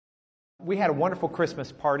We had a wonderful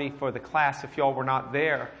Christmas party for the class. If y'all were not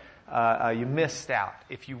there, you missed out.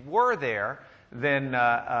 If you were there, then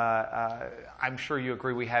I'm sure you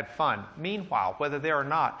agree we had fun. Meanwhile, whether there or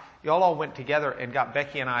not, y'all all went together and got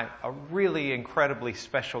Becky and I a really incredibly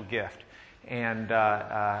special gift. And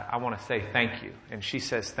I want to say thank you. And she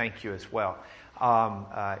says thank you as well.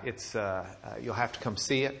 You'll have to come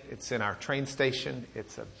see it. It's in our train station.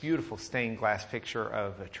 It's a beautiful stained glass picture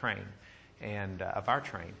of a train and of our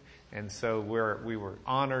train. And so we were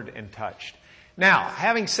honored and touched. Now,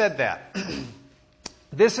 having said that,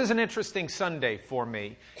 this is an interesting Sunday for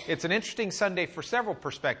me. It's an interesting Sunday for several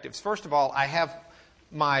perspectives. First of all, I have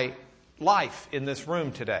my life in this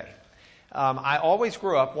room today. I always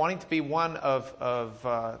grew up wanting to be one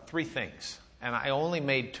of three things, and I only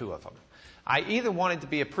made two of them. I either wanted to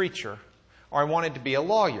be a preacher, or I wanted to be a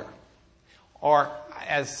lawyer, or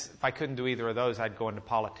if I couldn't do either of those, I'd go into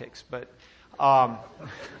politics. But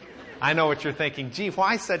I know what you're thinking. Gee,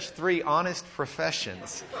 why such three honest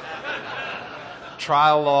professions?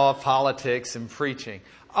 Trial law, politics, and preaching.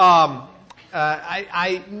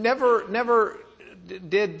 I never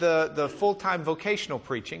did the full-time vocational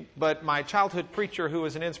preaching, but my childhood preacher, who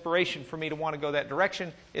was an inspiration for me to want to go that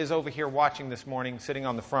direction, is over here watching this morning, sitting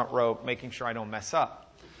on the front row, making sure I don't mess up.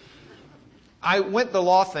 I went the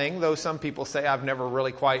law thing, though some people say I've never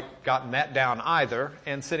really quite gotten that down either.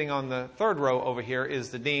 And sitting on the third row over here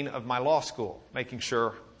is the dean of my law school, making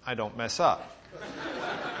sure I don't mess up.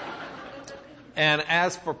 And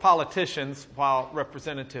as for politicians, while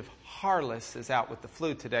Representative Harless is out with the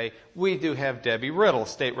flu today, we do have Debbie Riddle,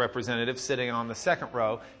 state representative, sitting on the second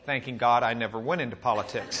row, thanking God I never went into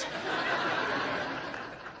politics.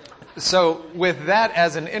 So with that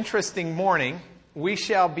as an interesting morning, we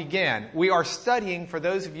shall begin. We are studying, for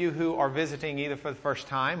those of you who are visiting either for the first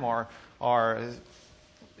time or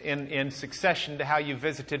in succession to how you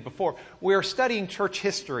visited before, we are studying church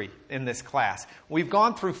history in this class. We've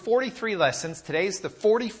gone through 43 lessons. Today's the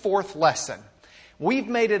 44th lesson. We've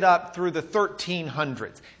made it up through the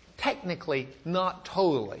 1300s. Technically, not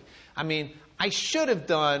totally. I mean, I should have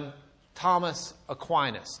done Thomas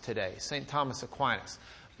Aquinas today, St. Thomas Aquinas.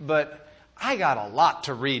 But I got a lot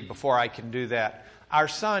to read before I can do that. Our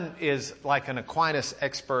son is like an Aquinas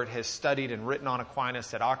expert, has studied and written on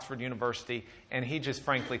Aquinas at Oxford University, and he just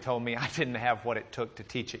frankly told me I didn't have what it took to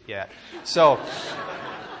teach it yet. So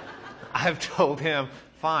I've told him,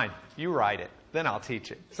 fine, you write it, then I'll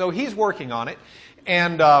teach it. So he's working on it,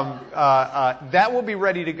 and that will be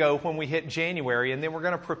ready to go when we hit January, and then we're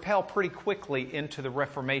going to propel pretty quickly into the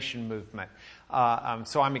Reformation movement.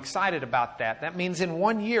 So I'm excited about that. That means in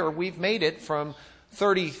 1 year we've made it from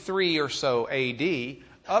 33 or so AD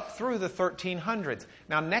up through the 1300s.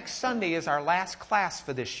 Now next Sunday is our last class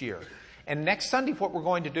for this year. And next Sunday what we're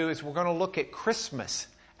going to do is we're going to look at Christmas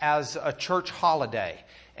as a church holiday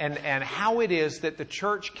and how it is that the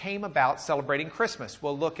church came about celebrating Christmas.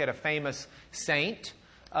 We'll look at a famous saint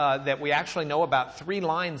that we actually know about 3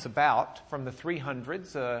 lines about from the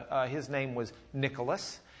 300s. His name was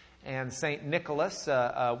Nicholas. And St. Nicholas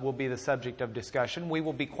will be the subject of discussion. We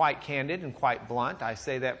will be quite candid and quite blunt. I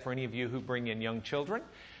say that for any of you who bring in young children.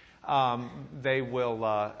 They will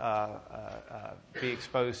be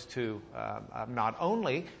exposed to not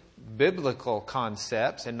only biblical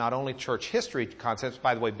concepts and not only church history concepts.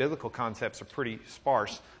 By the way, biblical concepts are pretty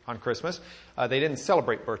sparse on Christmas. They didn't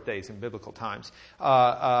celebrate birthdays in biblical times.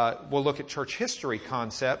 We'll look at church history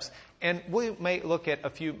concepts. And we may look at a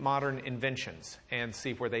few modern inventions and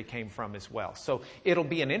see where they came from as well. So it'll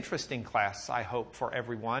be an interesting class, I hope, for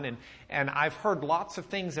everyone. And I've heard lots of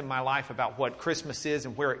things in my life about what Christmas is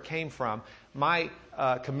and where it came from. My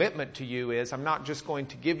commitment to you is I'm not just going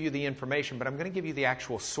to give you the information, but I'm going to give you the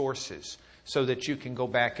actual sources so that you can go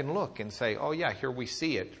back and look and say, oh yeah, here we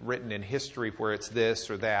see it written in history where it's this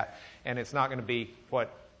or that. And it's not going to be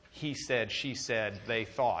what he said, she said, they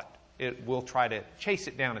thought. We'll try to chase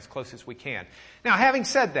it down as close as we can. Now, having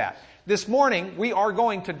said that, this morning we are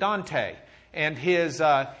going to Dante and his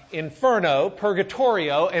Inferno,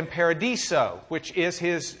 Purgatorio, and Paradiso, which is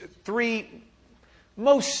his 3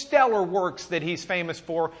 most stellar works that he's famous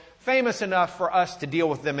for, famous enough for us to deal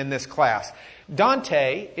with them in this class.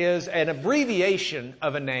 Dante is an abbreviation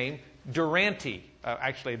of a name, Durante.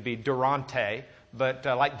 Actually, it'd be Durante, but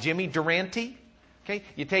like Jimmy Durante. Okay,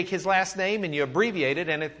 you take his last name and you abbreviate it,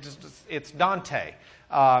 and it's Dante.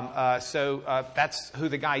 So that's who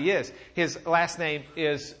the guy is. His last name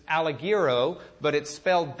is Alighiero, but it's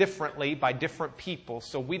spelled differently by different people,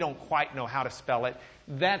 so we don't quite know how to spell it.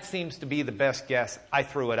 That seems to be the best guess. I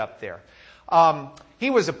threw it up there.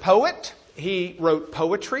 He was a poet. He wrote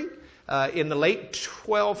poetry. in the late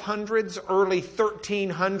 1200s, early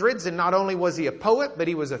 1300s. And not only was he a poet, but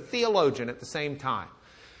he was a theologian at the same time.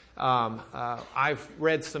 I've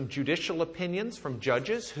read some judicial opinions from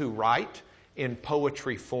judges who write in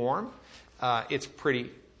poetry form. It's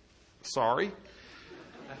pretty sorry.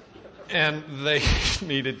 And they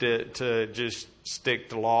needed to just stick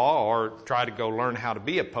to law or try to go learn how to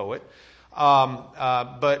be a poet.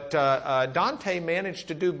 But Dante managed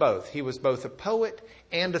to do both. He was both a poet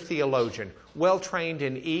and a theologian, well trained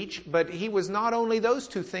in each. But he was not only those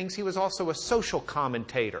two things, he was also a social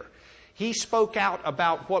commentator. He spoke out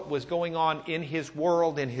about what was going on in his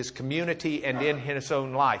world, in his community, and in his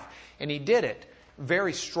own life. And he did it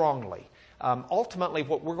very strongly. Ultimately,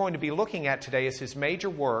 what we're going to be looking at today is his major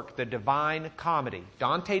work, The Divine Comedy.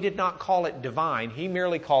 Dante did not call it divine. He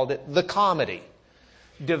merely called it the comedy.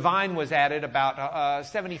 Divine was added about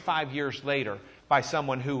 75 years later by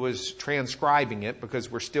someone who was transcribing it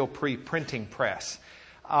because we're still pre-printing press.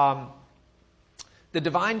 The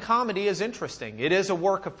Divine Comedy is interesting. It is a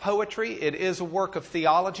work of poetry, it is a work of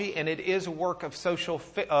theology, and it is a work of social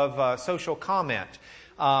comment.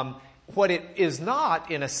 What it is not,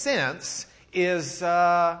 in a sense, is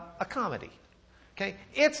a comedy. Okay?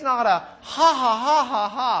 It's not a ha ha ha ha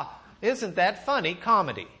ha, isn't that funny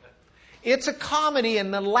comedy. It's a comedy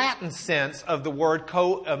in the Latin sense of the word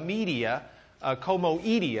comoedia,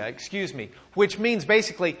 which means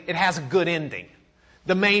basically it has a good ending.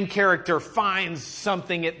 The main character finds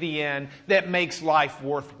something at the end that makes life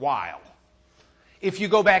worthwhile. If you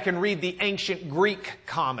go back and read the ancient Greek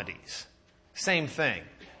comedies, same thing.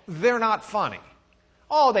 They're not funny.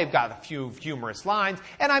 Oh, they've got a few humorous lines.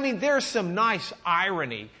 And I mean, there's some nice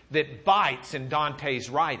irony that bites in Dante's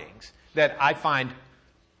writings that I find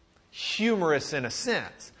humorous in a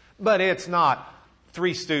sense. But it's not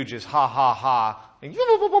Three Stooges, ha ha ha, and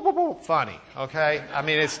funny, okay? I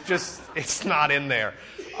mean, it's not in there.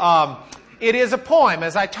 It is a poem,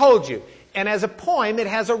 as I told you. And as a poem, it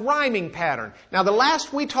has a rhyming pattern. Now, the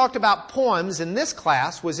last we talked about poems in this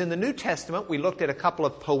class was in the New Testament. We looked at a couple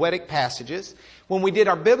of poetic passages. When we did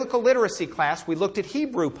our biblical literacy class, we looked at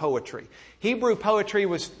Hebrew poetry. Hebrew poetry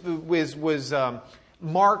was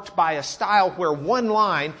marked by a style where one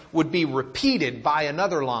line would be repeated by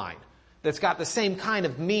another line that's got the same kind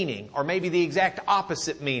of meaning, or maybe the exact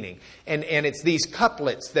opposite meaning. And it's these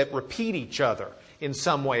couplets that repeat each other in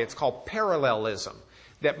some way. It's called parallelism.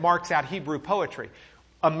 That marks out Hebrew poetry.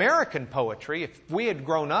 American poetry, if we had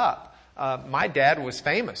grown up, my dad was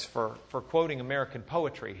famous for quoting American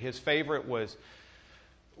poetry. His favorite was,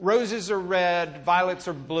 roses are red, violets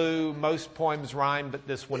are blue, most poems rhyme, but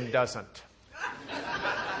this one doesn't.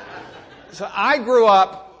 So I grew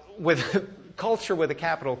up with culture with a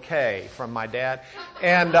capital K from my dad.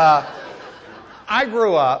 And I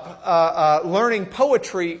grew up learning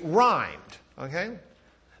poetry rhymed, okay?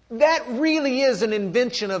 That really is an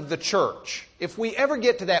invention of the church. If we ever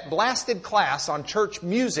get to that blasted class on church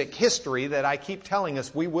music history that I keep telling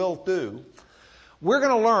us we will do, we're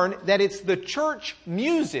going to learn that it's the church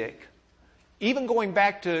music, even going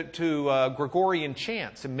back to Gregorian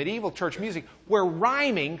chants and medieval church music, where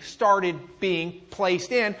rhyming started being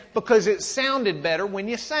placed in because it sounded better when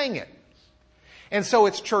you sang it. And so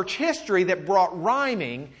it's church history that brought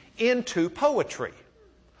rhyming into poetry.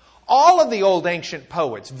 All of the old ancient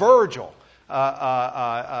poets, Virgil,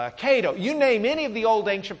 Cato, you name any of the old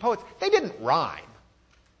ancient poets, they didn't rhyme.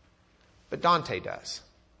 But Dante does.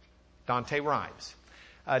 Dante rhymes.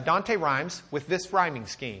 Dante rhymes with this rhyming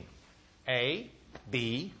scheme. A,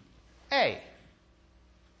 B, A.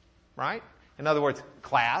 Right? In other words,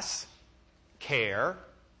 class, care,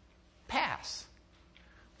 pass.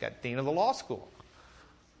 Got dean of the law school.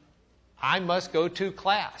 I must go to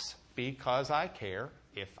class because I care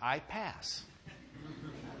if I pass.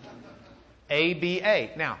 ABA.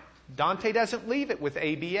 Now, Dante doesn't leave it with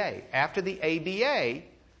ABA. After the ABA,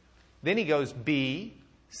 then he goes B,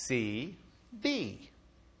 C, B.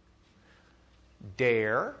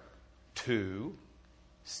 Dare to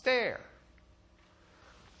stare.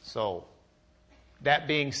 So, that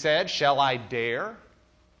being said, shall I dare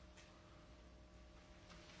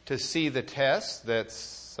to see the test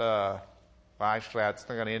that's... well, actually, it's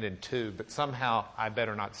not going to end in 2, but somehow I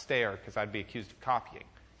better not stare because I'd be accused of copying.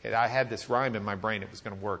 Okay, I had this rhyme in my brain. It was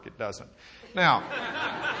going to work. It doesn't. Now,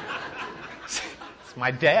 it's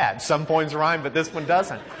my dad. Some poems rhyme, but this one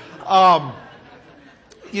doesn't.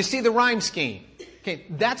 You see the rhyme scheme. Okay,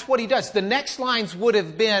 that's what he does. The next lines would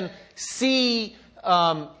have been C,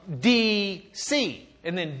 D, C,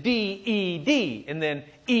 and then D, E, D, and then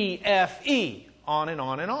E, F, E. on and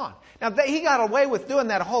on and on. Now, he got away with doing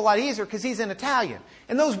that a whole lot easier because he's in Italian.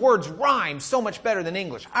 And those words rhyme so much better than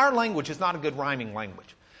English. Our language is not a good rhyming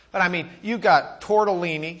language. But I mean, you got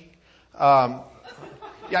tortellini, the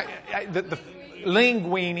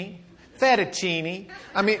linguine, fettuccine.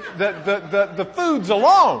 I mean, the foods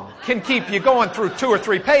alone can keep you going through 2 or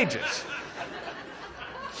 3 pages.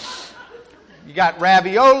 You got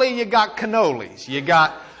ravioli, you got cannolis, you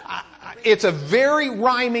got... It's a very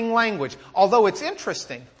rhyming language. Although it's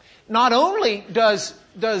interesting, not only does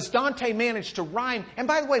Dante manage to rhyme, and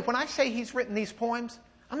by the way, when I say he's written these poems,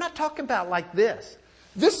 I'm not talking about like this.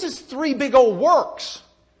 This is 3 big old works.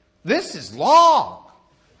 This is long.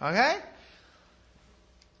 Okay?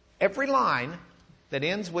 Every line that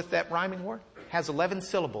ends with that rhyming word has 11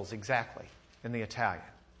 syllables exactly in the Italian.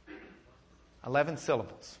 11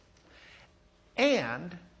 syllables.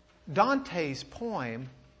 And Dante's poem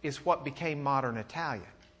is what became modern Italian.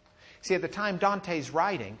 See, at the time Dante's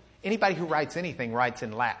writing, anybody who writes anything writes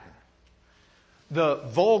in Latin. The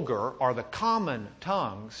vulgar or the common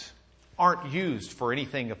tongues aren't used for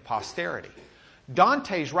anything of posterity.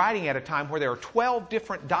 Dante's writing at a time where there are 12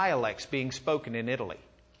 different dialects being spoken in Italy.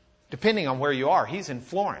 Depending on where you are, he's in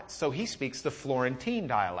Florence, so he speaks the Florentine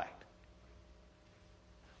dialect.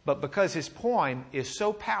 But because his poem is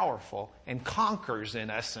so powerful and conquers, in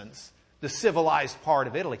essence, the civilized part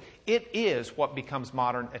of Italy, it is what becomes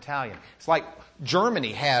modern Italian. It's like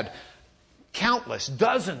Germany had countless,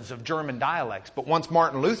 dozens of German dialects, but once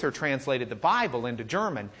Martin Luther translated the Bible into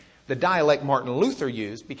German, the dialect Martin Luther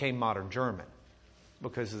used became modern German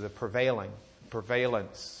because of the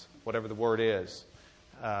prevalence, whatever the word is,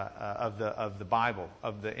 of the Bible,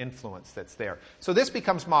 of the influence that's there. So this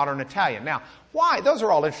becomes modern Italian. Now, why? Those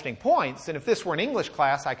are all interesting points, and if this were an English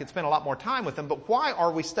class, I could spend a lot more time with them, but why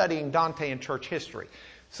are we studying Dante in church history?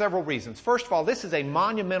 Several reasons. First of all, this is a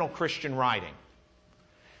monumental Christian writing.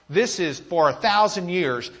 This is, for 1,000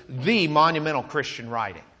 years, the monumental Christian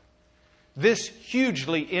writing. This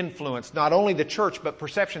hugely influenced not only the church, but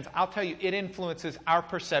perceptions. I'll tell you, it influences our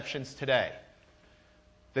perceptions today.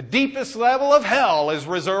 The deepest level of hell is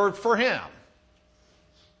reserved for him.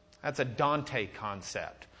 That's a Dante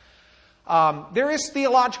concept. There is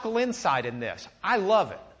theological insight in this. I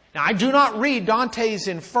love it. Now, I do not read Dante's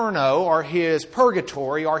Inferno or his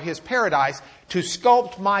Purgatory or his Paradise to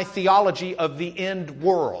sculpt my theology of the end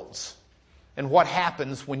worlds and what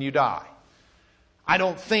happens when you die. I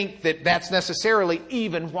don't think that that's necessarily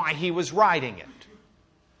even why he was writing it.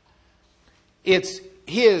 It's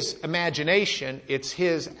his imagination, it's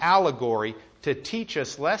his allegory to teach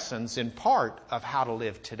us lessons in part of how to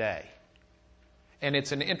live today. And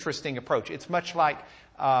it's an interesting approach. It's much like,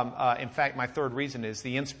 in fact, my third reason is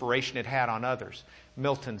the inspiration it had on others.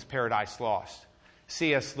 Milton's Paradise Lost.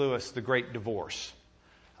 C.S. Lewis, The Great Divorce.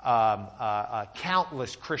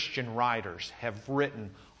 Countless Christian writers have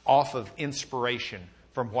written off of inspiration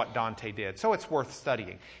from what Dante did. So it's worth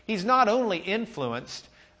studying. He's not only influenced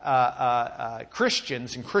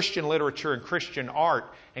Christians and Christian literature and Christian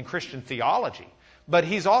art and Christian theology, but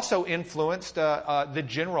he's also influenced the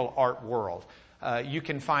general art world. You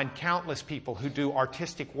can find countless people who do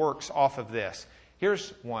artistic works off of this. Here's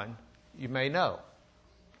one you may know.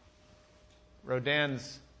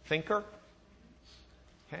 Rodin's Thinker.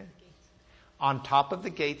 Okay. On Top of the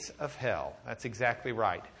Gates of Hell. That's exactly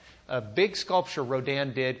right. A big sculpture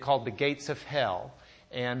Rodin did called The Gates of Hell.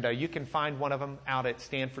 And you can find one of them out at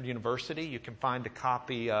Stanford University. You can find a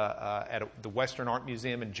copy at the Western Art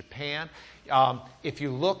Museum in Japan. If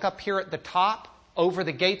you look up here at the top, over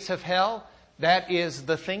the gates of hell, that is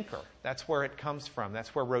the Thinker. That's where it comes from.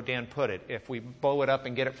 That's where Rodin put it. If we blow it up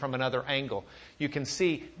and get it from another angle, you can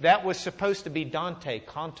see that was supposed to be Dante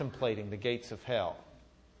contemplating the gates of hell.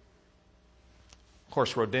 Of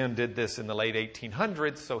course, Rodin did this in the late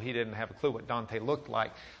 1800s, so he didn't have a clue what Dante looked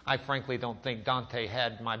like. I frankly don't think Dante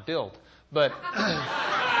had my build, but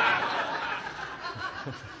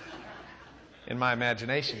in my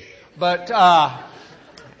imagination, but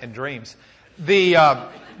and dreams.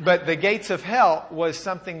 But the gates of hell was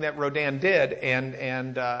something that Rodin did,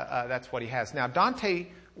 and that's what he has. Now, Dante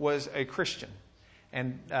was a Christian,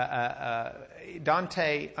 and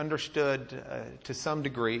Dante understood to some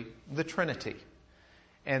degree the Trinity.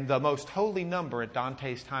 And the most holy number at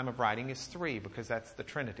Dante's time of writing is 3, because that's the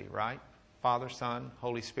Trinity, right? Father, Son,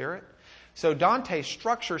 Holy Spirit. So Dante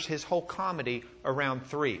structures his whole comedy around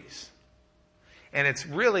 3s. And it's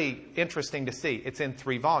really interesting to see. It's in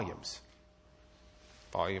 3 volumes.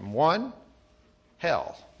 Volume 1,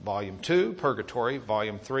 Hell. Volume 2, Purgatory.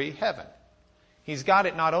 Volume 3, Heaven. He's got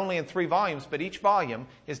it not only in 3 volumes, but each volume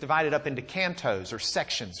is divided up into cantos or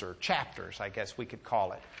sections or chapters, I guess we could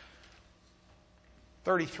call it.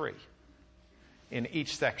 33 in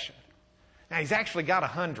each section. Now, he's actually got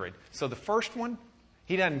 100. So the first one,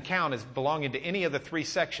 he doesn't count as belonging to any of the 3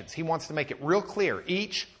 sections. He wants to make it real clear.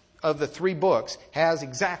 Each of the 3 books has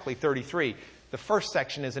exactly 33. The first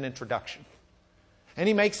section is an introduction. And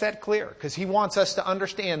he makes that clear because he wants us to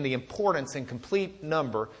understand the importance in complete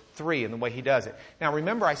number 3 in the way he does it. Now,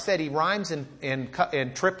 remember I said he rhymes in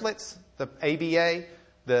triplets, the ABA,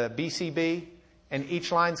 the BCB, and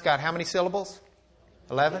each line's got how many syllables?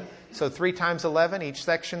 11. So 3 times 11, each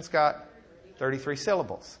section's got 33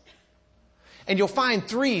 syllables. And you'll find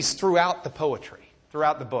 3s throughout the poetry,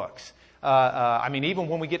 throughout the books. Even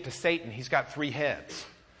when we get to Satan, he's got 3 heads.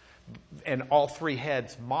 And all 3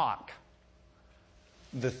 heads mock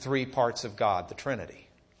the 3 parts of God, the Trinity.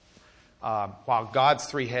 While God's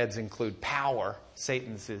 3 heads include power,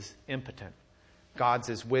 Satan's is impotent. God's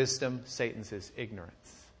is wisdom, Satan's is ignorance.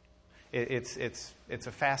 It's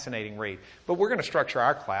a fascinating read. But we're going to structure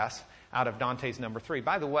our class out of Dante's number 3.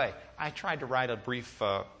 By the way, I tried to write a brief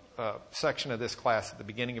section of this class at the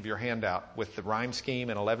beginning of your handout with the rhyme scheme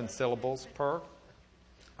and 11 syllables per.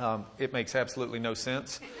 It makes absolutely no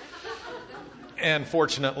sense. And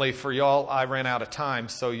fortunately for y'all, I ran out of time,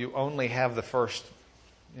 so you only have the first,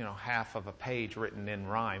 half of a page written in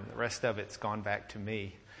rhyme. The rest of it's gone back to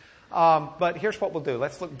me. But here's what we'll do.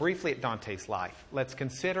 Let's look briefly at Dante's life. Let's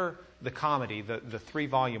consider the comedy, the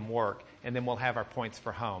 3-volume work, and then we'll have our points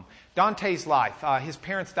for home. Dante's life. His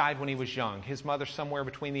parents died when he was young. His mother, somewhere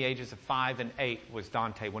between the ages of 5 and 8, was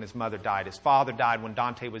Dante when his mother died. His father died when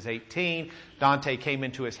Dante was 18. Dante came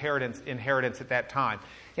into his inheritance at that time.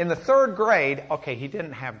 In the 3rd grade, he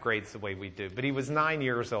didn't have grades the way we do, but he was 9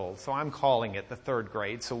 years old, so I'm calling it the 3rd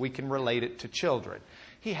grade so we can relate it to children.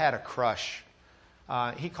 He had a crush.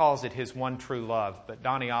 He calls it his one true love, but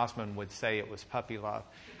Donny Osmond would say it was puppy love.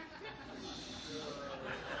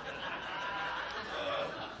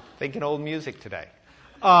 Thinking old music today,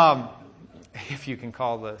 if you can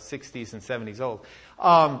call the 60s and 70s old.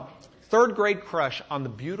 3rd grade crush on the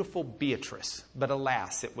beautiful Beatrice, but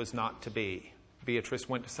alas, it was not to be. Beatrice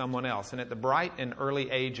went to someone else, and at the bright and early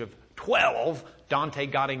age of 12, Dante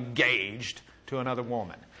got engaged to another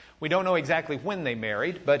woman. We don't know exactly when they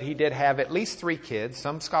married, but he did have at least 3 kids.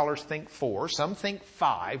 Some scholars think 4, some think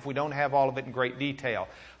 5. We don't have all of it in great detail.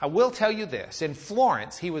 I will tell you this. In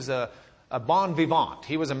Florence, he was a bon vivant.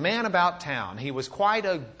 He was a man about town. He was quite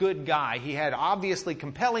a good guy. He had obviously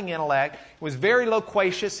compelling intellect. He was very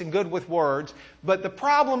loquacious and good with words. But the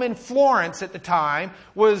problem in Florence at the time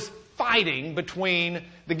was fighting between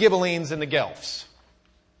the Ghibellines and the Guelphs.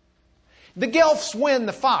 The Guelphs win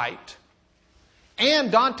the fight,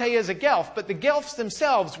 and Dante is a Guelph, but the Guelphs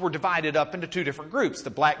themselves were divided up into 2 different groups, the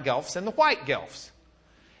black Guelphs and the white Guelphs.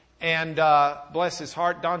 And bless his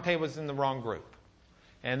heart, Dante was in the wrong group.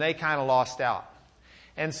 And they kind of lost out.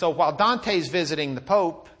 And so while Dante's visiting the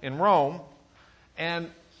Pope in Rome, and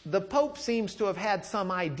the Pope seems to have had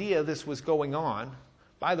some idea this was going on.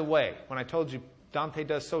 By the way, when I told you Dante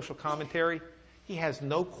does social commentary, he has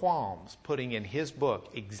no qualms putting in his book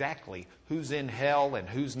exactly who's in hell and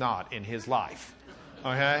who's not in his life.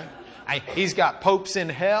 Okay? He's got popes in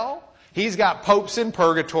hell. He's got popes in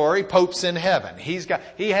purgatory, popes in heaven.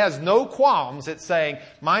 He has no qualms at saying,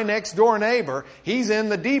 my next door neighbor, he's in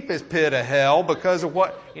the deepest pit of hell because of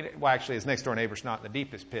what... Well, actually, his next door neighbor's not in the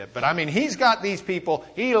deepest pit. But he's got these people,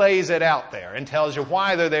 he lays it out there and tells you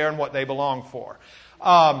why they're there and what they belong for.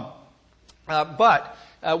 But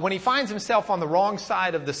when he finds himself on the wrong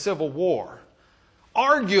side of the Civil War,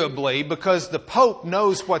 arguably because the Pope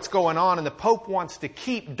knows what's going on and the Pope wants to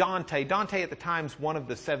keep Dante. Dante at the time is one of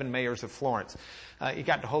the 7 mayors of Florence. He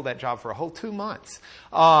got to hold that job for a whole 2 months.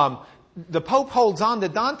 The Pope holds on to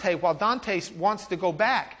Dante while Dante wants to go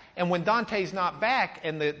back. And when Dante's not back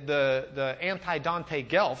and the anti-Dante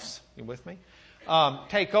Guelphs, you with me,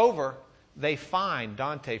 take over, they fine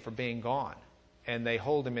Dante for being gone. And they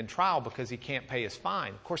hold him in trial because he can't pay his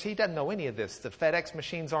fine. Of course, he doesn't know any of this. The FedEx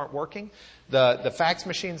machines aren't working. The fax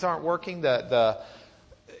machines aren't working. The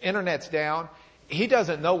internet's down. He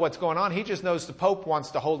doesn't know what's going on. He just knows the Pope wants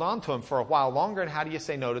to hold on to him for a while longer. And how do you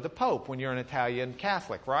say no to the Pope when you're an Italian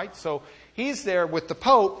Catholic, right? So he's there with the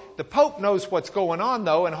Pope. The Pope knows what's going on,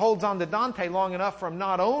 though, and holds on to Dante long enough for him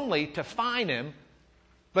not only to fine him,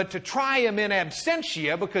 but to try him in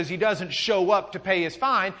absentia because he doesn't show up to pay his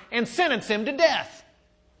fine and sentence him to death.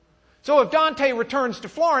 So if Dante returns to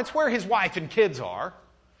Florence, where his wife and kids are,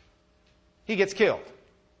 he gets killed,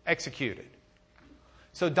 executed.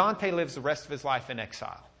 So Dante lives the rest of his life in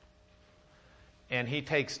exile. And he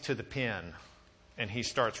takes to the pen and he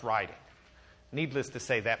starts writing. Needless to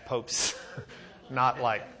say, that Pope's not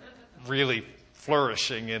like really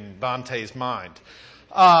flourishing in Dante's mind.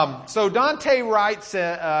 So Dante writes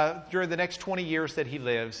during the next 20 years that he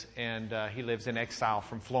lives, and he lives in exile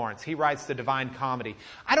from Florence. He writes the Divine Comedy.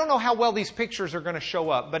 I don't know how well these pictures are going to show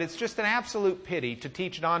up, but it's just an absolute pity to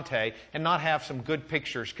teach Dante and not have some good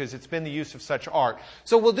pictures, because it's been the use of such art.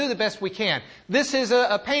 So we'll do the best we can. This is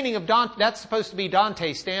a painting of Dante. That's supposed to be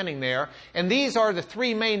Dante standing there. And these are the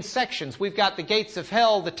three main sections. We've got the gates of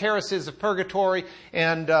hell, the terraces of purgatory,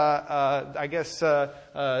 and I guess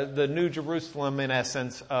the New Jerusalem, in essence,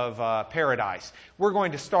 of paradise. We're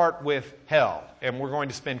going to start with hell, and we're going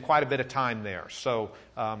to spend quite a bit of time there. So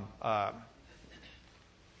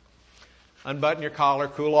unbutton your collar,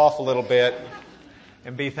 cool off a little bit,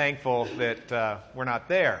 and be thankful that we're not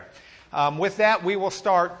there. With that, we will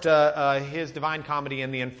start his Divine Comedy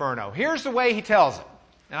in the Inferno. Here's the way he tells it.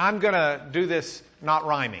 And I'm going to do this not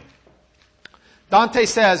rhyming. Dante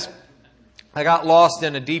says, I got lost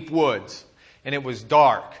in a deep woods, and it was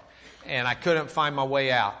dark, and I couldn't find my way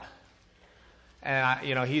out. And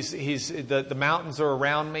the mountains are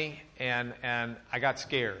around me, and I got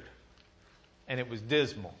scared, and it was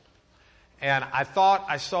dismal. And I thought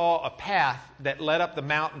I saw a path that led up the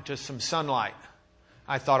mountain to some sunlight.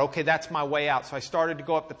 I thought, okay, that's my way out. So I started to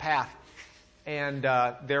go up the path, and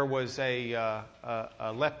there was a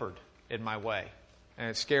leopard in my way, and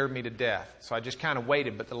it scared me to death. So I just kind of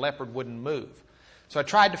waited, but the leopard wouldn't move. So I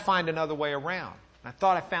tried to find another way around. I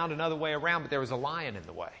thought I found another way around, but there was a lion in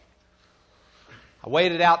the way. I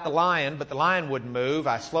waited out the lion, but the lion wouldn't move.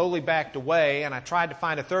 I slowly backed away, and I tried to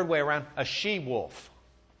find a third way around, a she-wolf.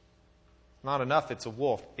 Not enough it's a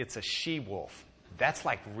wolf, it's a she-wolf. That's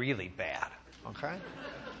like really bad, okay?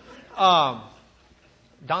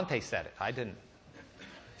 Dante said it, I didn't.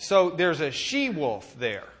 So there's a she-wolf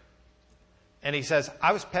there. And he says,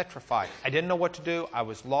 I was petrified. I didn't know what to do. I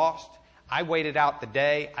was lost. I waited out the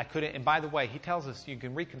day. I couldn't. And by the way, he tells us you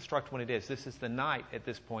can reconstruct when it is. This is the night at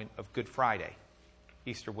this point of Good Friday,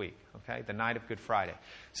 Easter week. Okay, the night of Good Friday.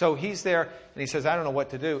 So he's there, and he says, "I don't know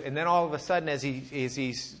what to do." And then all of a sudden, as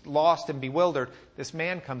he's lost and bewildered, this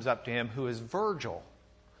man comes up to him, who is Virgil,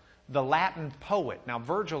 the Latin poet. Now,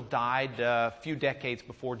 Virgil died a few decades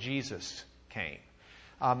before Jesus came.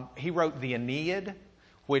 He wrote the Aeneid,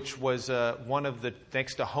 which was one of the,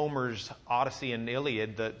 next to Homer's Odyssey and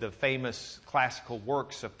Iliad, the famous classical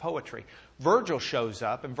works of poetry. Virgil shows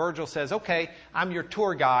up, and Virgil says, okay, I'm your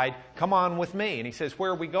tour guide. Come on with me. And he says,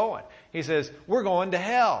 where are we going? He says, we're going to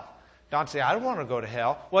hell. Dante says, I don't want to go to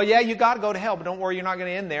hell. Well, yeah, you got to go to hell, but don't worry, you're not going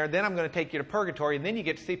to end there. Then I'm going to take you to purgatory, and then you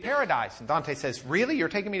get to see paradise. And Dante says, really? You're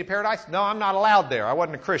taking me to paradise? No, I'm not allowed there. I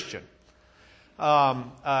wasn't a Christian.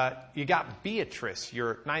 You got Beatrice,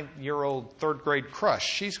 your 9-year-old third grade crush.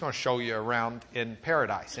 She's going to show you around in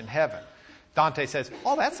paradise, in heaven. Dante says,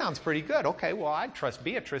 oh, that sounds pretty good. Okay, well, I'd trust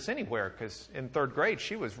Beatrice anywhere, because in third grade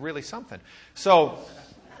she was really something. So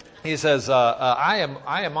he says, I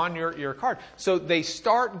am on your card. So they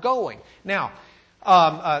start going. Now,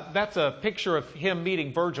 that's a picture of him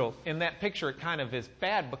meeting Virgil. In that picture, it kind of is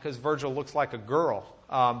bad because Virgil looks like a girl.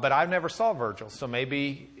 But I never saw Virgil, so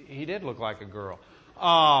maybe he did look like a girl.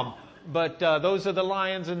 But those are the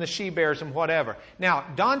lions and the she-bears and whatever. Now,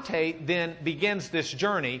 Dante then begins this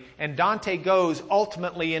journey, and Dante goes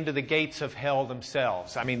ultimately into the gates of hell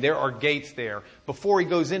themselves. I mean, there are gates there. Before he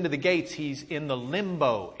goes into the gates, he's in the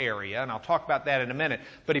limbo area, and I'll talk about that in a minute.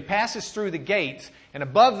 But he passes through the gates, and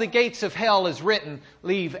above the gates of hell is written,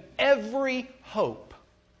 leave every hope,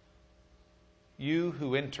 you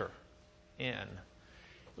who enter in.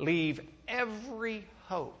 Leave every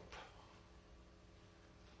hope.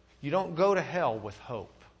 You don't go to hell with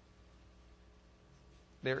hope.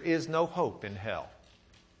 There is no hope in hell.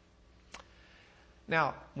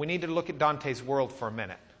 Now, we need to look at Dante's world for a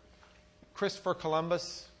minute. Christopher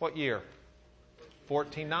Columbus, what year?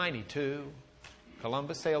 1492.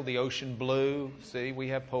 Columbus sailed the ocean blue. See, we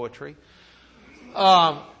have poetry.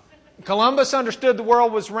 Columbus understood the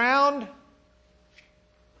world was round.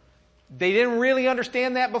 They didn't really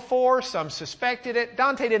understand that before. Some suspected it.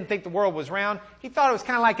 Dante didn't think the world was round. He thought it was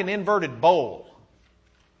kind of like an inverted bowl.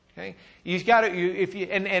 Okay, you've got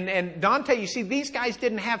to, and Dante. You see, these guys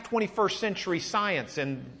didn't have 21st century science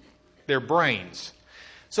in their brains,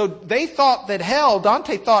 so they thought that hell.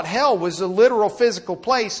 Dante thought hell was a literal physical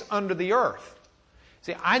place under the earth.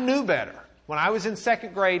 See, I knew better. When I was in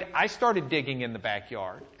second grade, I started digging in the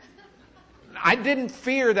backyard. I didn't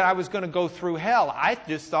fear that I was going to go through hell. I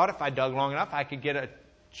just thought if I dug long enough, I could get a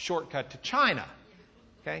shortcut to China.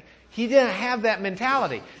 Okay? He didn't have that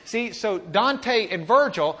mentality. See, so Dante and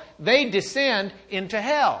Virgil, they descend into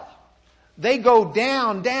hell. They go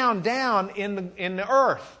down, down, down in the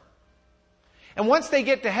earth. And once they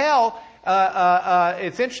get to hell,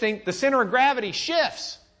 it's interesting, the center of gravity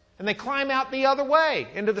shifts and they climb out the other way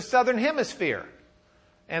into the southern hemisphere.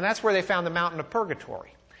 And that's where they found the mountain of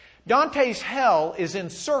purgatory. Dante's hell is in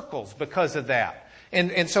circles because of that.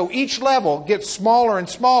 And so each level gets smaller and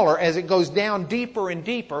smaller as it goes down deeper and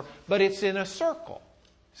deeper, but it's in a circle.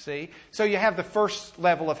 See? So you have the first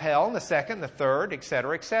level of hell, and the second, the third,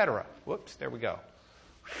 etc., etc. Whoops, there we go.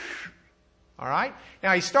 All right?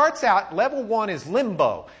 Now he starts out, level 1 is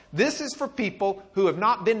limbo. This is for people who have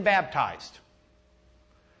not been baptized.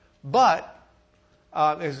 But,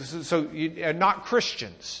 not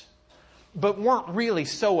Christians, but weren't really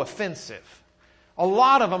so offensive. A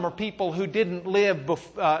lot of them are people who didn't live,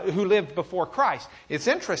 who lived before Christ. It's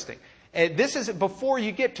interesting. This is before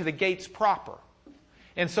you get to the gates proper.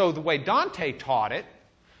 And so the way Dante taught it,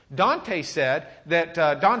 Dante said that,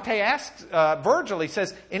 Dante asks Virgil, he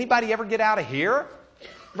says, anybody ever get out of here?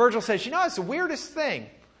 Virgil says, it's the weirdest thing.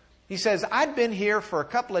 He says, I'd been here for a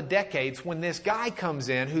couple of decades when this guy comes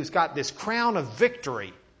in who's got this crown of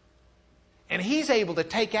victory. And he's able to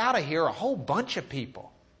take out of here a whole bunch of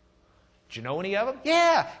people. Do you know any of them?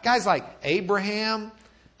 Yeah, guys like Abraham,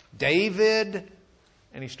 David,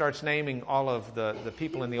 and he starts naming all of the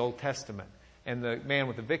people in the Old Testament. And the man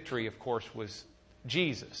with the victory, of course, was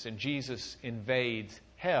Jesus. And Jesus invades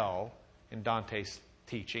hell, in Dante's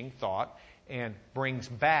teaching, thought, and brings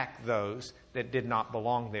back those that did not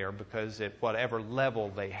belong there because at whatever level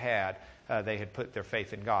they had put their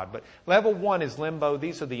faith in God. But level 1 is limbo.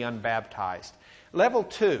 These are the unbaptized. Level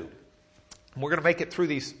 2, we're going to make it through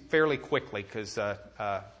these fairly quickly because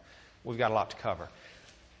we've got a lot to cover.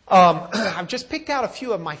 I've just picked out a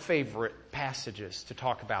few of my favorite passages to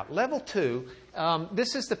talk about. Level 2,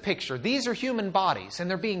 this is the picture. These are human bodies, and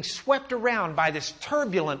they're being swept around by this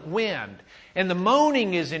turbulent wind. And the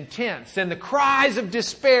moaning is intense, and the cries of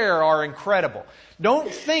despair are incredible.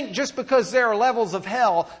 Don't think just because there are levels of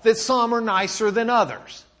hell that some are nicer than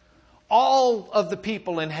others. All of the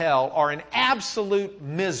people in hell are in absolute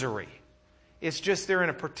misery. It's just they're in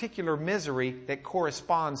a particular misery that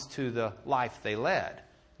corresponds to the life they led,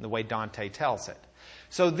 the way Dante tells it.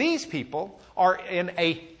 So these people are in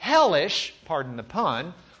a hellish, pardon the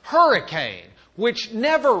pun, hurricane, which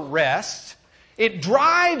never rests. It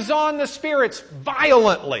drives on the spirits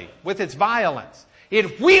violently with its violence.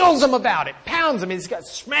 It wheels them about. It pounds them. It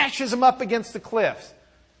smashes them up against the cliffs.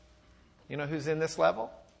 You know who's in this level?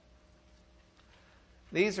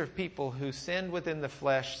 These are people who sinned within the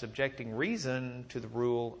flesh, subjecting reason to the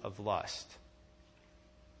rule of lust.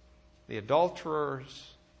 The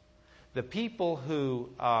adulterers, the people who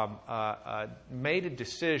made a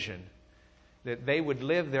decision that they would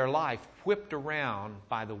live their life whipped around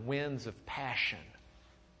by the winds of passion,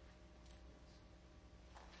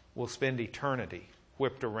 will spend eternity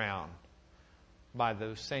whipped around by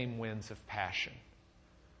those same winds of passion.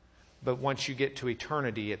 But once you get to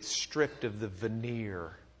eternity, it's stripped of the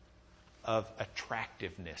veneer of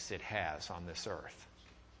attractiveness it has on this earth.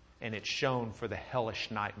 And it's shown for the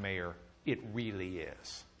hellish nightmare it really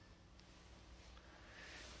is.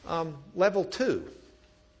 Level 2.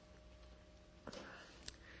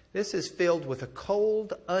 This is filled with a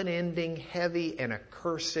cold, unending, heavy, and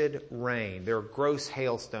accursed rain. There are gross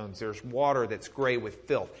hailstones. There's water that's gray with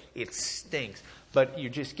filth. It stinks. But you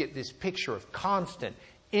just get this picture of constant,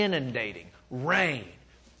 inundating rain,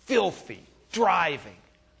 filthy, driving,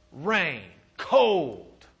 rain, cold.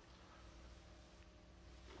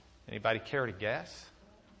 Anybody care to guess?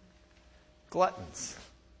 Gluttons.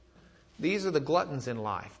 These are the gluttons in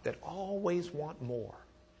life that always want more.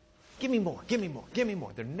 Give me more, give me more, give me more.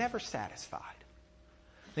 They're never satisfied.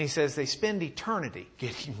 And he says they spend eternity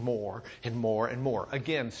getting more and more and more.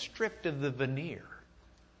 Again, stripped of the veneer.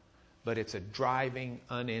 But it's a driving,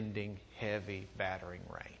 unending, heavy, battering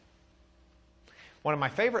rain. One of my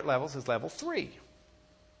favorite levels is level 3.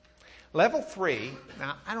 Level 3,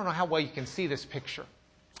 now I don't know how well you can see this picture.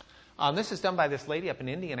 This is done by this lady up in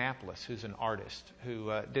Indianapolis who's an artist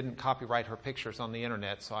who didn't copyright her pictures on the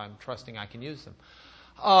internet, so I'm trusting I can use them.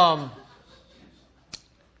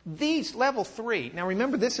 These level 3, now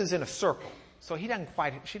remember this is in a circle. So the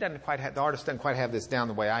artist doesn't quite have this down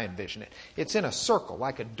the way I envision it. It's in a circle,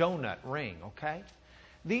 like a donut ring, okay?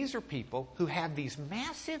 These are people who have these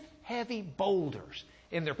massive, heavy boulders,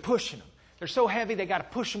 and they're pushing them. They're so heavy they got to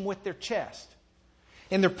push them with their chest.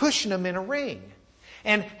 And they're pushing them in a ring.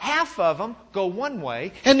 And half of them go one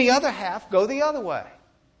way, and the other half go the other way.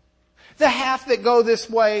 The half that go this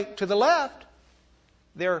way to the left,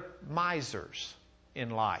 they're misers in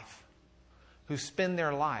life, who spend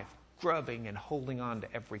their life grubbing and holding on to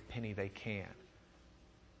every penny they can,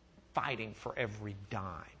 fighting for every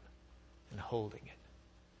dime and holding it.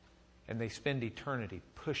 And they spend eternity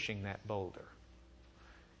pushing that boulder.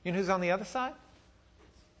 You know who's on the other side?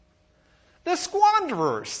 The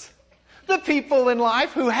squanderers. The people in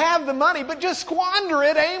life who have the money but just squander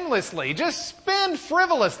it aimlessly. Just spend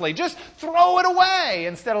frivolously. Just throw it away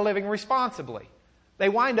instead of living responsibly. They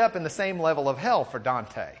wind up in the same level of hell for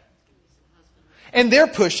Dante. And they're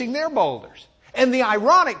pushing their boulders. And the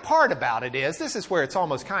ironic part about it is, this is where it's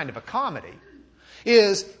almost kind of a comedy,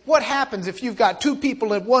 is what happens if you've got two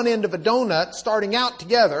people at one end of a donut starting out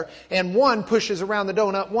together and one pushes around the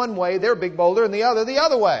donut one way, their big boulder, and the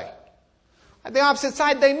other way. At the opposite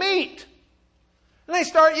side they meet. And they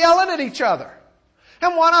start yelling at each other.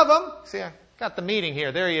 And one of them, see, I got the meeting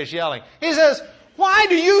here, there he is yelling. He says, "Why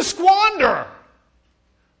do you squander?"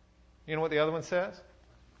 You know what the other one says?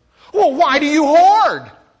 "Well, why do you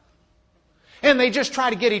hoard?" And they just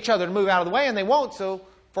try to get each other to move out of the way, and they won't, so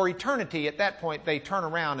for eternity, at that point, they turn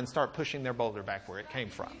around and start pushing their boulder back where it came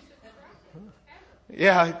from.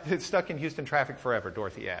 Yeah, it's stuck in Houston traffic forever,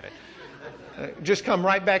 Dorothy added. Just come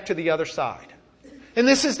right back to the other side. And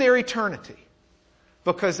this is their eternity.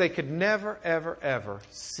 Because they could never, ever, ever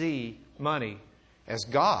see money as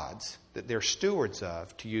God's that they're stewards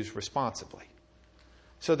of to use responsibly.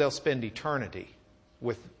 So they'll spend eternity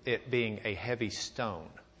with it being a heavy stone.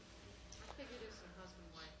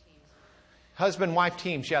 Husband-wife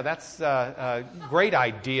teams, yeah, that's a great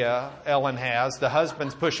idea Ellen has. The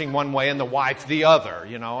husband's pushing one way and the wife the other.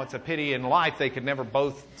 You know, it's a pity in life they could never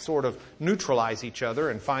both sort of neutralize each other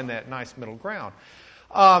and find that nice middle ground.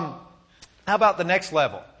 How about the next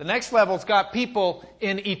level? The next level's got people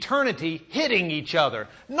in eternity hitting each other.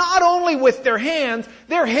 Not only with their hands,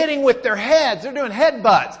 they're hitting with their heads. They're doing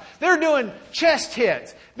headbutts. They're doing chest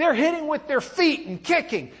hits. They're hitting with their feet and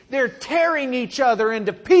kicking. They're tearing each other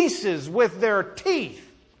into pieces with their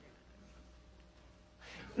teeth.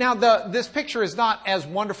 Now, this picture is not as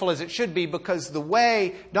wonderful as it should be because the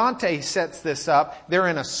way Dante sets this up, they're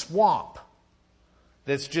in a swamp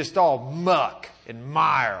that's just all muck and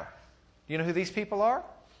mire. Do you know who these people are?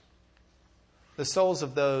 The souls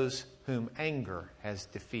of those whom anger has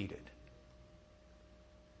defeated.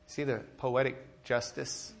 See the poetic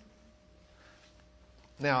justice?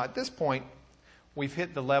 Now, at this point, we've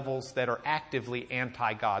hit the levels that are actively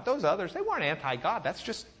anti-God. Those others, they weren't anti-God. That's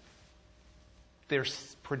just their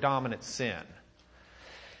predominant sin.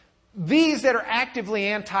 These that are actively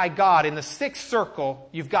anti-God, in the sixth circle,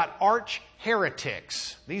 you've got arch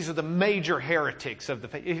heretics. These are the major heretics of the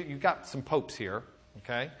faith. You've got some popes here,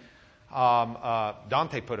 okay?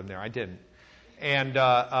 Dante put them there, I didn't.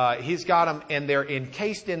 And he's got them, and they're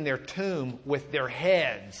encased in their tomb with their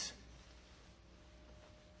heads.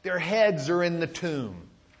 Their heads are in the tomb,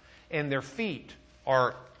 and their feet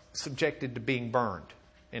are subjected to being burned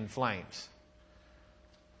in flames.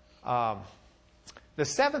 The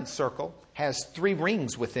seventh circle has 3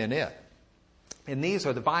 rings within it. And these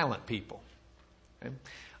are the violent people. Okay?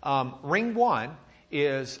 Ring 1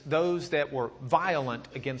 is those that were violent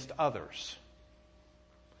against others.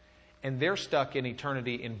 And they're stuck in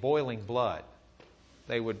eternity in boiling blood.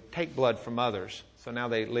 They would take blood from others, so now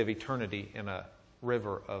they live eternity in a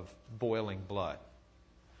river of boiling blood.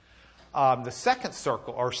 The second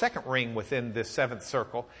circle, or second ring within this seventh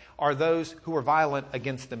circle, are those who are violent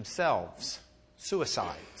against themselves.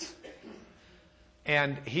 Suicides.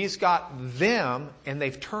 And he's got them, and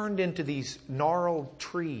they've turned into these gnarled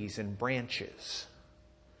trees and branches.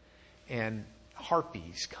 And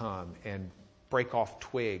harpies come and break off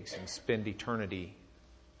twigs and spend eternity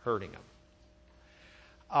hurting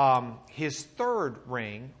them. His third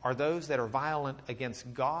ring are those that are violent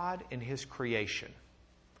against God and His creation.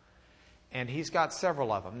 And he's got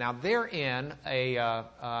several of them. Now, they're in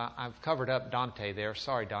I've covered up Dante there.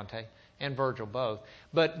 Sorry, Dante. And Virgil both.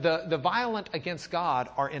 But the violent against God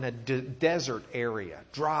are in a desert area,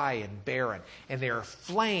 dry and barren. And there are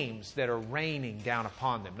flames that are raining down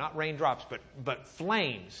upon them. Not raindrops, but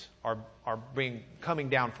flames are coming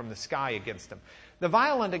down from the sky against them. The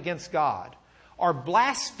violent against God are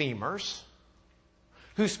blasphemers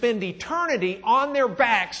who spend eternity on their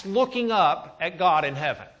backs looking up at God in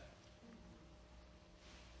heaven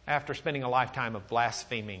after spending a lifetime of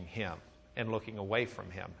blaspheming Him and looking away from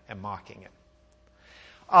Him and mocking Him.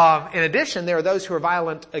 In addition, there are those who are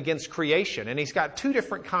violent against creation. And he's got 2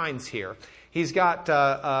 different kinds here. He's got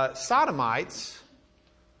sodomites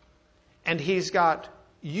and he's got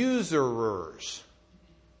usurers.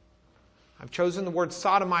 I've chosen the word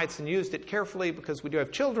sodomites and used it carefully because we do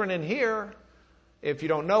have children in here. If you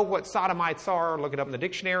don't know what sodomites are, look it up in the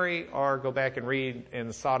dictionary or go back and read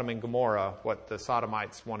in Sodom and Gomorrah what the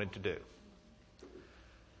sodomites wanted to do.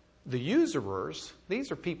 The usurers,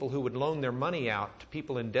 these are people who would loan their money out to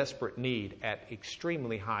people in desperate need at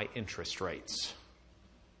extremely high interest rates.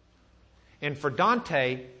 And for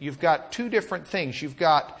Dante, you've got two different things. You've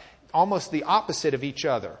got almost the opposite of each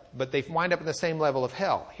other, but they wind up in the same level of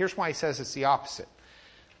hell. Here's why he says it's the opposite.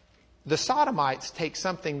 The Sodomites take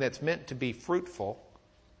something that's meant to be fruitful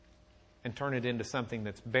and turn it into something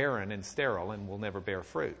that's barren and sterile and will never bear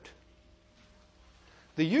fruit.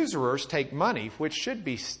 The usurers take money, which should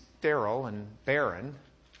be sterile and barren,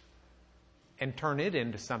 and turn it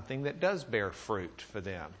into something that does bear fruit for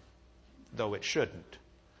them, though it shouldn't,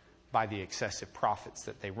 by the excessive profits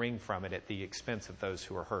that they wring from it at the expense of those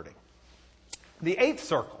who are hurting. The eighth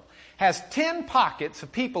circle has 10 pockets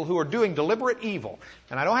of people who are doing deliberate evil.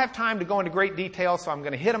 And I don't have time to go into great detail, so I'm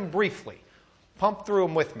going to hit them briefly. Pump through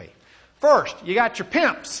them with me. First, you got your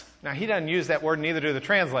pimps. Now, he doesn't use that word, neither do the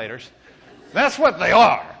translators. That's what they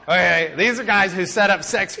are. Okay? These are guys who set up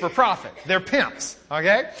sex for profit. They're pimps.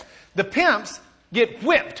 Okay? The pimps get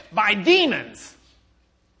whipped by demons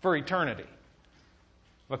for eternity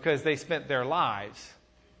because they spent their lives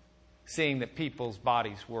seeing that people's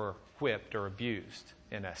bodies were whipped or abused,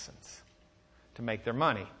 in essence, to make their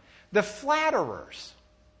money. The flatterers.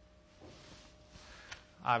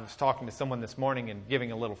 I was talking to someone this morning and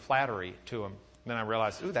giving a little flattery to him. Then I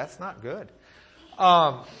realized, ooh, that's not good.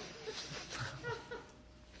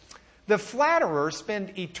 The flatterers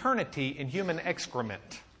spend eternity in human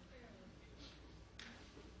excrement.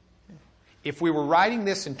 If we were writing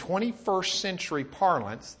this in 21st century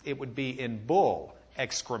parlance, it would be in bull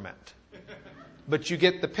excrement. But you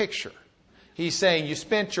get the picture. He's saying you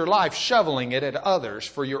spent your life shoveling it at others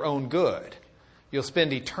for your own good. You'll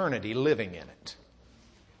spend eternity living in it.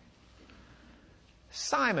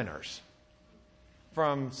 Simoners.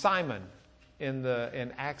 From Simon in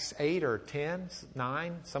Acts 8 or 10,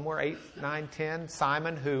 9, somewhere 8, 9, 10.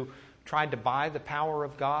 Simon who tried to buy the power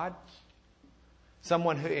of God.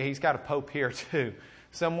 Someone who, he's got a pope here too.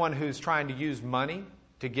 Someone who's trying to use money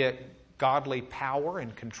to get godly power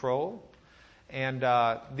and control. And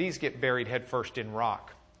these get buried headfirst in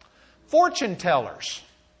rock. Fortune tellers.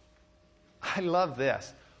 I love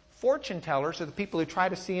this. Fortune tellers are the people who try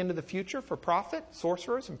to see into the future for profit.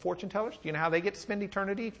 Sorcerers and fortune tellers. Do you know how they get to spend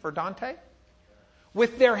eternity for Dante?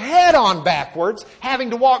 With their head on backwards,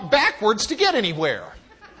 having to walk backwards to get anywhere.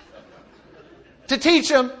 To teach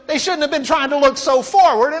them they shouldn't have been trying to look so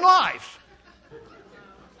forward in life.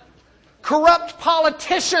 Corrupt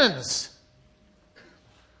politicians.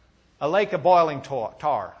 A lake of boiling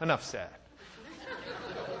tar. Enough said.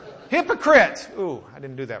 Hypocrites. Ooh, I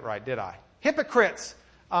didn't do that right, did I? Hypocrites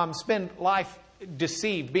spend life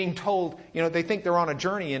deceived, being told, they think they're on a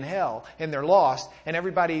journey in hell and they're lost, and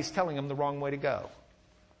everybody's telling them the wrong way to go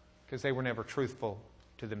because they were never truthful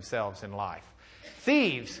to themselves in life.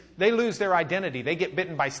 Thieves, they lose their identity. They get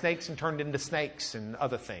bitten by snakes and turned into snakes and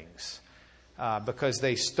other things because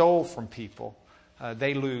they stole from people.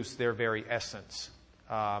 They lose their very essence.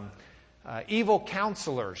 Evil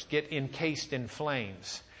counselors get encased in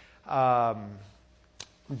flames.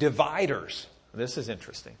 Dividers. This is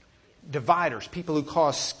interesting. Dividers, people who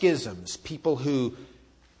cause schisms, people who...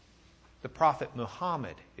 The Prophet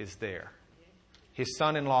Muhammad is there. His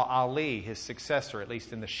son-in-law Ali, his successor, at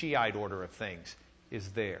least in the Shiite order of things, is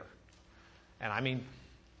there. And I mean,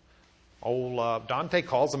 old Dante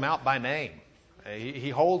calls them out by name. He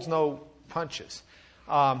holds no punches.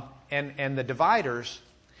 And the dividers...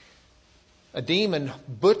 A demon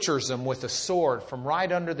butchers them with a sword from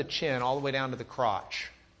right under the chin all the way down to the crotch.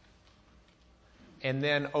 And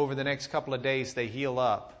then over the next couple of days they heal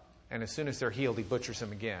up. And as soon as they're healed, he butchers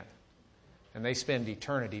them again. And they spend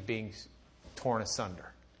eternity being torn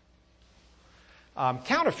asunder.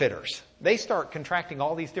 Counterfeiters. They start contracting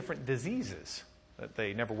all these different diseases that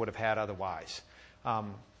they never would have had otherwise.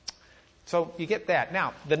 So you get that.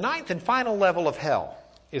 Now, the ninth and final level of hell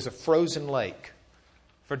is a frozen lake.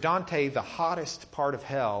 For Dante, the hottest part of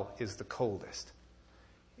hell is the coldest.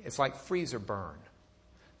 It's like freezer burn.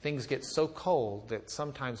 Things get so cold that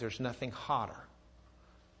sometimes there's nothing hotter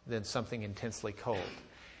than something intensely cold.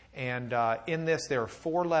 And in this, there are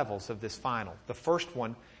 4 levels of this final. The first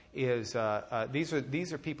one is,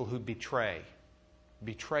 these are people who betray.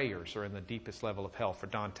 Betrayers are in the deepest level of hell for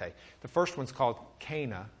Dante. The first one's called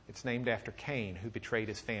Cana. It's named after Cain, who betrayed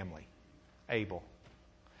his family, Abel.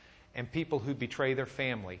 And people who betray their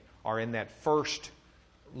family are in that first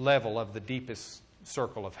level of the deepest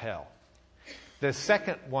circle of hell. The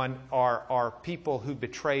second one are people who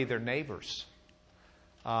betray their neighbors,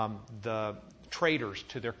 the traitors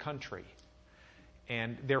to their country.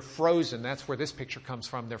 And they're frozen. That's where this picture comes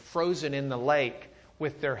from. They're frozen in the lake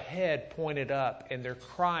with their head pointed up, and they're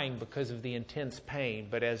crying because of the intense pain.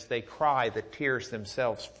 But as they cry, the tears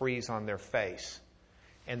themselves freeze on their face.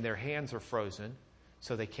 And their hands are frozen,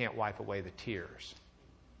 so they can't wipe away the tears.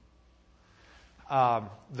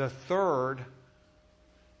 The third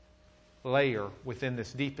layer within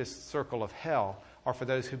this deepest circle of hell are for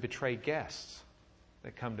those who betray guests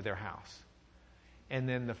that come to their house. And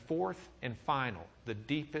then the fourth and final, the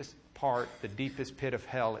deepest part, the deepest pit of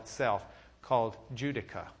hell itself, called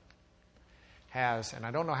Judica, has, and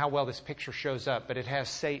I don't know how well this picture shows up, but it has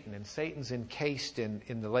Satan, and Satan's encased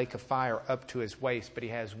in the lake of fire up to his waist, but he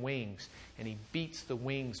has wings, and he beats the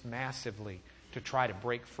wings massively to try to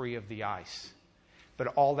break free of the ice. But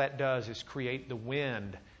all that does is create the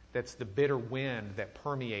wind that's the bitter wind that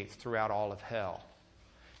permeates throughout all of hell.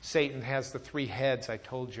 Satan has the 3 heads I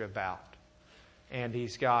told you about, and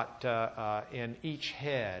he's got in each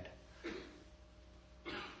head,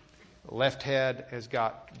 the left head has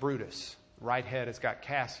got Brutus. Right head has got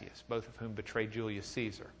Cassius, both of whom betrayed Julius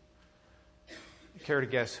Caesar. You care to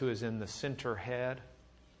guess who is in the center head?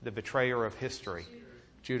 The betrayer of history,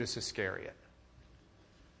 Judas Iscariot.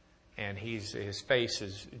 And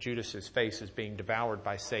Judas's face is being devoured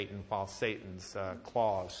by Satan while Satan's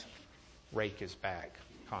claws rake his back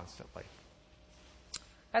constantly.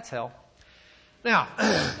 That's hell. Now,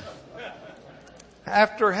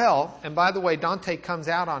 after hell, and by the way, Dante comes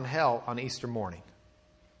out on hell on Easter morning.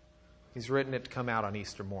 He's written it to come out on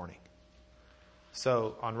Easter morning.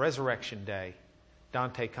 So on Resurrection Day,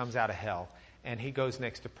 Dante comes out of hell, and he goes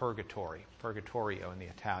next to purgatory, purgatorio in the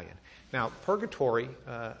Italian. Now, purgatory,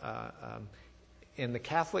 in the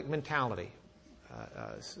Catholic mentality,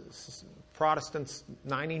 Protestants,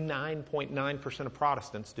 99.9% of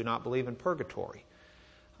Protestants do not believe in purgatory.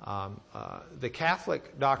 The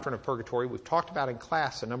Catholic doctrine of purgatory we've talked about in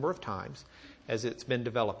class a number of times as it's been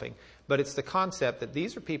developing, but it's the concept that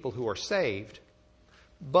these are people who are saved,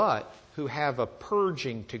 but who have a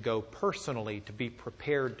purging to go personally to be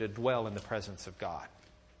prepared to dwell in the presence of God.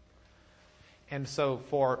 And so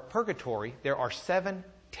for purgatory, there are 7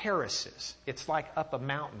 terraces. It's like up a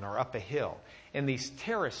mountain or up a hill. And these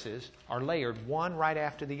terraces are layered one right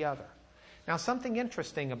after the other. Now, something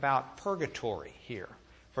interesting about purgatory here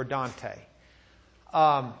for Dante.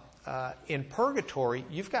 In purgatory,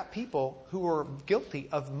 you've got people who are guilty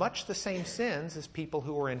of much the same sins as people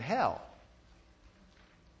who are in hell.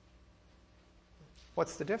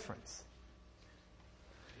 What's the difference?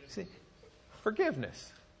 See,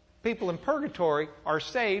 forgiveness. People in purgatory are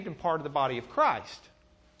saved and part of the body of Christ.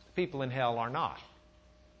 People in hell are not.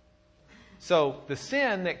 So the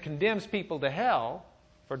sin that condemns people to hell,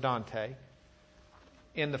 for Dante,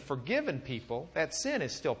 in the forgiven people, that sin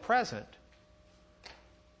is still present,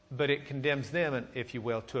 but it condemns them, if you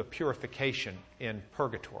will, to a purification in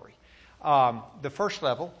purgatory. The first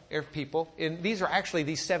level are people, and these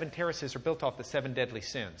 7 terraces are built off the 7 deadly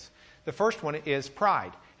sins. The first one is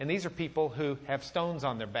pride, and these are people who have stones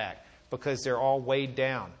on their back because they're all weighed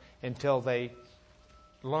down until they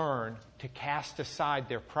learn to cast aside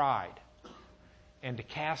their pride and to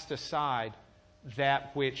cast aside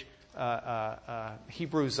that which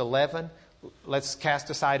Hebrews 11, let's cast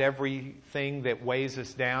aside everything that weighs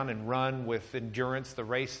us down and run with endurance the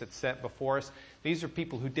race that's set before us. These are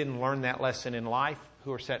people who didn't learn that lesson in life,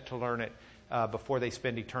 who are set to learn it before they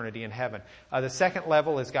spend eternity in heaven. The second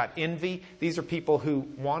level has got envy. These are people who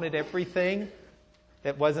wanted everything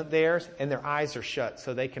that wasn't theirs, and their eyes are shut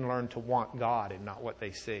so they can learn to want God and not what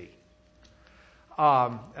they see.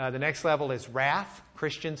 The next level is wrath.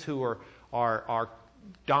 Christians who are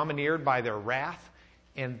domineered by their wrath,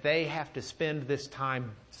 and they have to spend this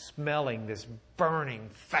time smelling this burning,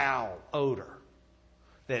 foul odor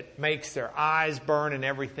that makes their eyes burn and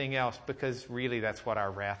everything else, because really that's what our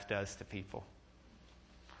wrath does to people.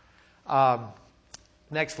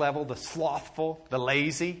 Next level, the slothful, the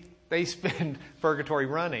lazy. They spend purgatory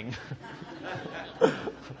running.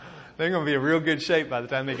 They're going to be in real good shape by the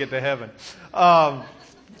time they get to heaven.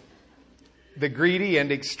 The greedy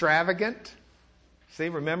and extravagant. See,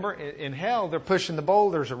 remember, in hell, they're pushing the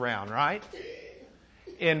boulders around, right?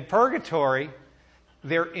 In purgatory,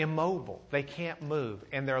 they're immobile. They can't move,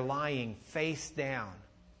 and they're lying face down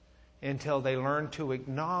until they learn to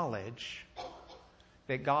acknowledge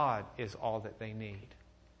that God is all that they need.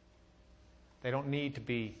 They don't need to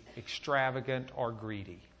be extravagant or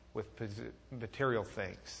greedy with material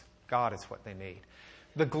things. God is what they need.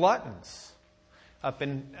 The gluttons. Up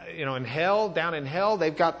in hell, down in hell,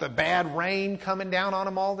 they've got the bad rain coming down on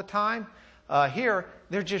them all the time. Here,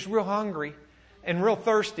 they're just real hungry and real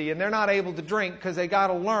thirsty, and they're not able to drink because they got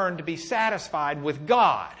to learn to be satisfied with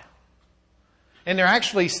God. And they're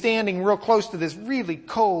actually standing real close to this really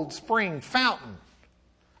cold spring fountain.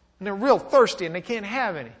 And they're real thirsty and they can't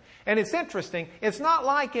have any. And it's interesting. It's not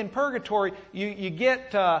like in purgatory, you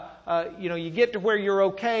get to where you're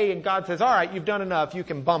okay and God says, all right, you've done enough, you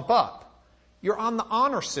can bump up. You're on the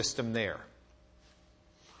honor system there.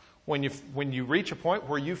 When you reach a point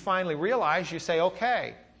where you finally realize, you say,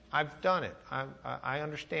 okay, I've done it. I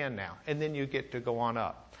understand now. And then you get to go on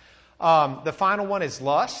up. The final one is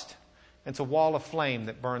lust. It's a wall of flame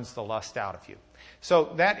that burns the lust out of you.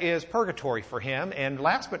 So that is purgatory for him. And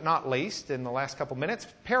last but not least, in the last couple minutes,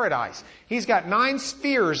 paradise. He's got 9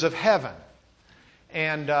 spheres of heaven.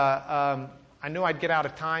 And I knew I'd get out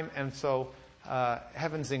of time, and so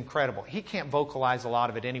heaven's incredible. He can't vocalize a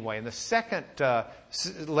lot of it anyway. In the second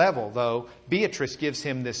level, though, Beatrice gives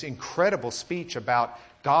him this incredible speech about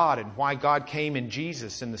God and why God came in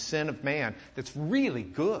Jesus and the sin of man. That's really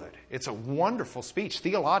good. It's a wonderful speech,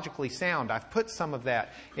 theologically sound. I've put some of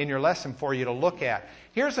that in your lesson for you to look at.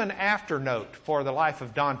 Here's an after note for the life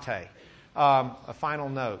of Dante. A final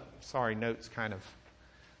note. Sorry, notes kind of.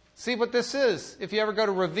 See what this is. If you ever go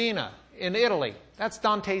to Ravenna in Italy, that's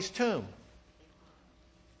Dante's tomb.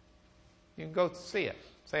 You can go see it.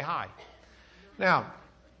 Say hi. Now,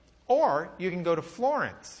 or you can go to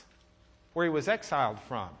Florence, where he was exiled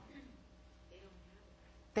from.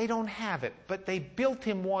 They don't have it, but they built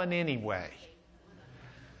him one anyway.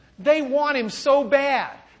 They want him so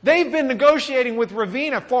bad. They've been negotiating with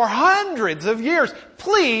Ravenna for hundreds of years.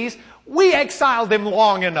 Please, we exiled him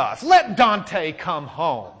long enough. Let Dante come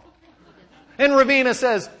home. And Ravenna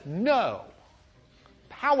says, no.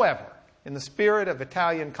 However, in the spirit of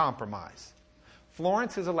Italian compromise,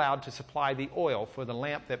 Florence is allowed to supply the oil for the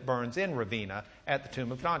lamp that burns in Ravenna at the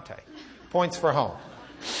tomb of Dante. Points for home.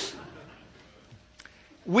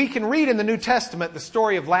 We can read in the New Testament the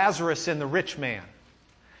story of Lazarus and the rich man.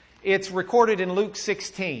 It's recorded in Luke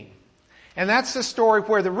 16. And that's the story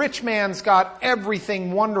where the rich man's got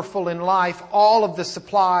everything wonderful in life, all of the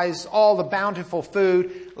supplies, all the bountiful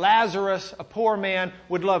food. Lazarus, a poor man,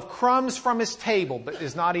 would love crumbs from his table, but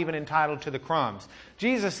is not even entitled to the crumbs.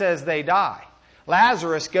 Jesus says they die.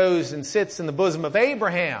 Lazarus goes and sits in the bosom of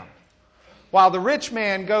Abraham, while the rich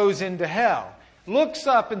man goes into hell. Looks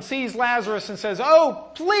up and sees Lazarus and says, oh,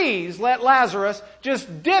 please let Lazarus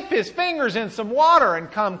just dip his fingers in some water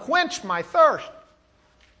and come quench my thirst.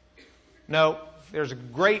 No, there's a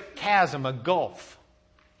great chasm, a gulf.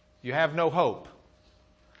 You have no hope.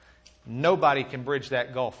 Nobody can bridge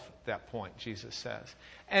that gulf at that point, Jesus says.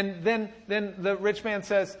 And then the rich man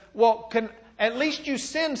says, well, at least you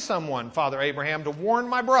send someone, Father Abraham, to warn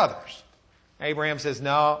my brothers. Abraham says,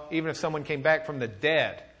 no, even if someone came back from the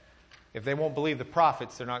dead, if they won't believe the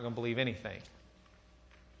prophets, they're not going to believe anything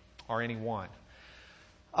or anyone.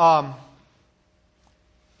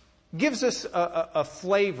 Gives us a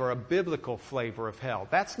flavor, a biblical flavor of hell.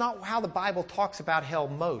 That's not how the Bible talks about hell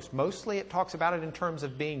most. Mostly it talks about it in terms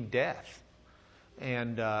of being death.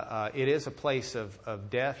 And it is a place of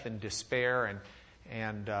death and despair.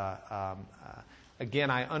 And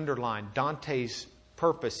again, I underline, Dante's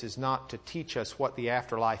purpose is not to teach us what the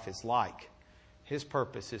afterlife is like. His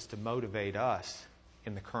purpose is to motivate us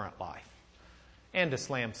in the current life and to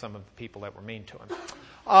slam some of the people that were mean to him.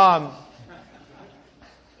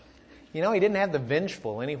 He didn't have the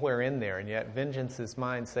vengeful anywhere in there, and yet vengeance is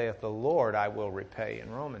mine, saith the Lord, I will repay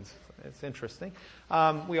in Romans. It's interesting.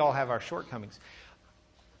 We all have our shortcomings.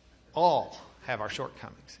 All have our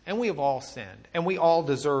shortcomings. And we have all sinned. And we all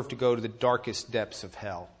deserve to go to the darkest depths of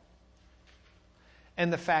hell.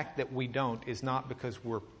 And the fact that we don't is not because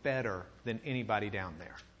we're better than anybody down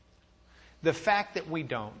there. The fact that we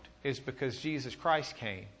don't is because Jesus Christ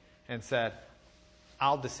came and said,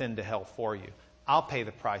 I'll descend to hell for you. I'll pay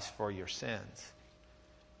the price for your sins.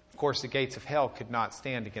 Of course, the gates of hell could not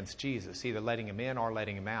stand against Jesus, either letting him in or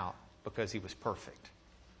letting him out, because he was perfect.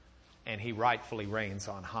 And he rightfully reigns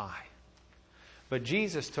on high. But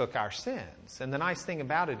Jesus took our sins. And the nice thing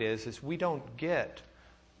about it is we don't get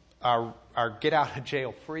our get out of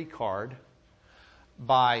jail free card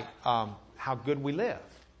by how good we live,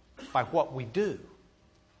 by what we do,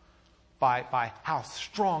 by how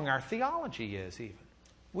strong our theology is even.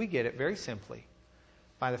 We get it very simply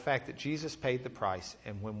by the fact that Jesus paid the price,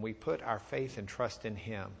 and when we put our faith and trust in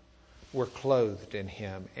him, we're clothed in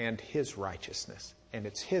him and his righteousness. And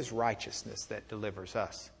it's his righteousness that delivers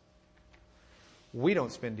us. We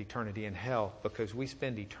don't spend eternity in hell because we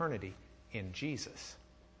spend eternity in Jesus.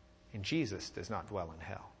 And Jesus does not dwell in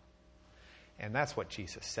hell. And that's what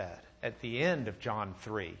Jesus said. At the end of John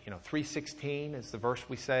 3, 3:16 is the verse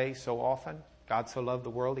we say so often. God so loved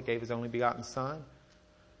the world, he gave his only begotten Son.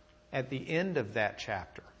 At the end of that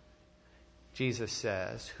chapter, Jesus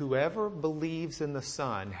says, whoever believes in the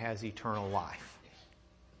Son has eternal life.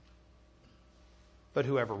 But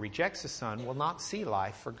whoever rejects the Son will not see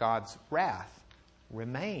life, for God's wrath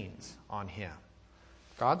remains on him.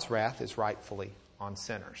 God's wrath is rightfully on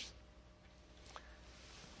sinners.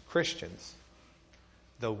 Christians,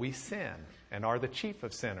 though we sin and are the chief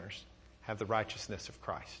of sinners, have the righteousness of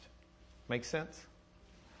Christ. Make sense?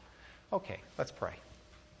 Okay, let's pray.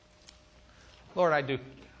 Lord, I do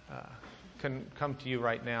can come to you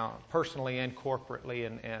right now, personally and corporately,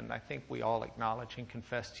 and I think we all acknowledge and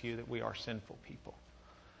confess to you that we are sinful people.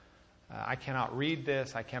 I cannot read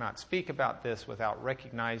this, I cannot speak about this without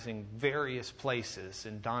recognizing various places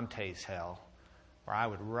in Dante's hell where I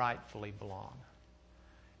would rightfully belong.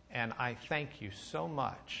 And I thank you so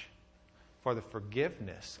much for the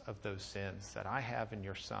forgiveness of those sins that I have in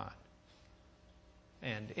your Son.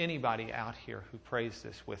 And anybody out here who prays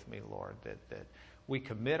this with me, Lord, that we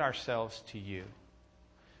commit ourselves to you.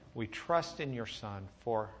 We trust in your Son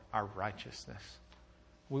for our righteousness.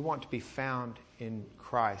 We want to be found in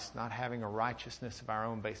Christ, not having a righteousness of our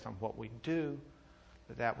own based on what we do,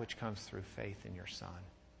 but that which comes through faith in your Son.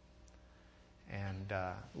 And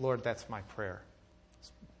Lord, that's my prayer.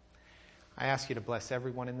 I ask you to bless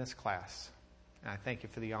everyone in this class. And I thank you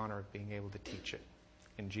for the honor of being able to teach it.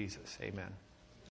 In Jesus, amen.